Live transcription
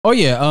Oh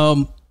yeah.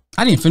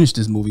 I didn't finish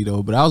this movie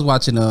though, but I was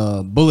watching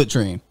Bullet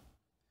Train.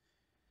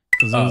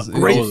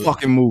 Great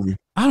fucking movie.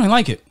 I don't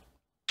like it.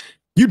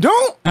 You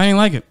don't? I didn't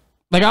like it.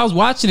 Like I was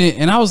watching it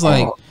and I was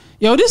like,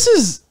 yo, this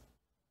is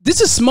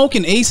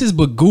Smoking Aces,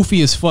 but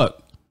goofy as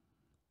fuck.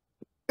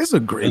 It's a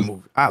great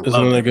movie. I love it.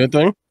 Isn't it a good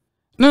thing?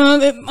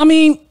 No, I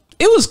mean,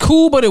 it was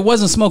cool, but it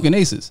wasn't Smoking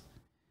Aces.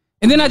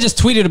 And then I just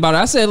tweeted about it.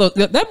 I said, look,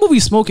 that movie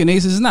Smoking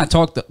Aces is not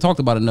talked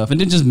about enough.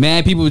 And then just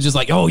mad people were just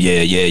like, oh,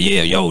 yeah,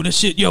 yo, this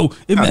shit, yo.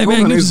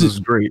 Smoking Aces is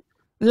great.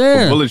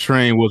 Yeah. But Bullet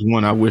Train was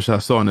one I wish I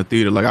saw in the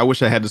theater. Like, I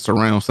wish I had the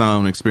surround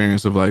sound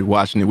experience of, like,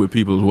 watching it with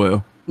people as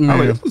well. I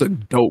like, this was a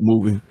dope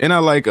movie. And I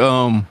like,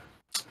 I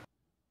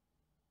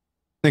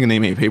think his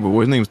name ain't Paperboy.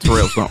 His name is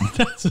Terrell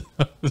something.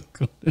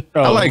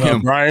 I like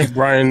him.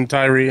 Brian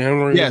Tyree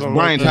Henry. Yes,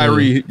 Brian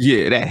Tyree.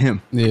 Yeah, that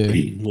him.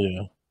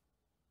 Yeah.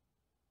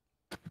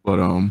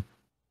 But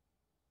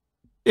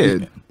yeah,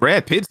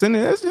 Brad Pitt's in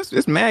it. That's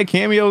just mad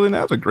cameos, and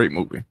that was a great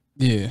movie.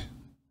 Yeah,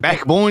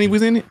 Backbone, he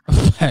was in it.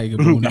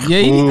 Backbone. Yeah,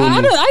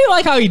 I didn't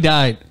like how he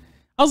died.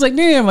 I was like,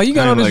 damn, like you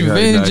got all this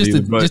revenge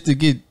just to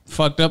get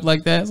fucked up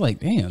like that. It's like,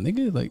 damn,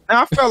 nigga. Like,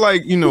 I felt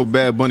like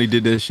Bad Bunny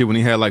did that shit when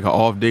he had like an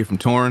off day from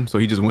touring, so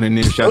he just went in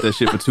there and shot that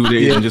shit for 2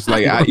 days and just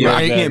like, I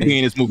can't be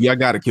in this movie. I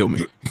gotta kill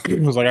me. It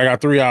was like, I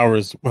got 3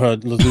 hours.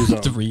 Let's do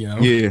something. 3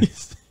 hours.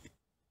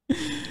 Yeah.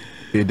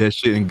 Did that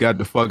shit and got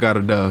the fuck out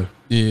of Dodge.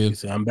 Yeah. He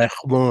said, I'm back,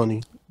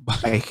 Bunny.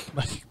 Back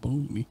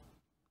Bunny.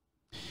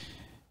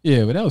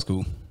 Yeah, but that was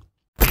cool.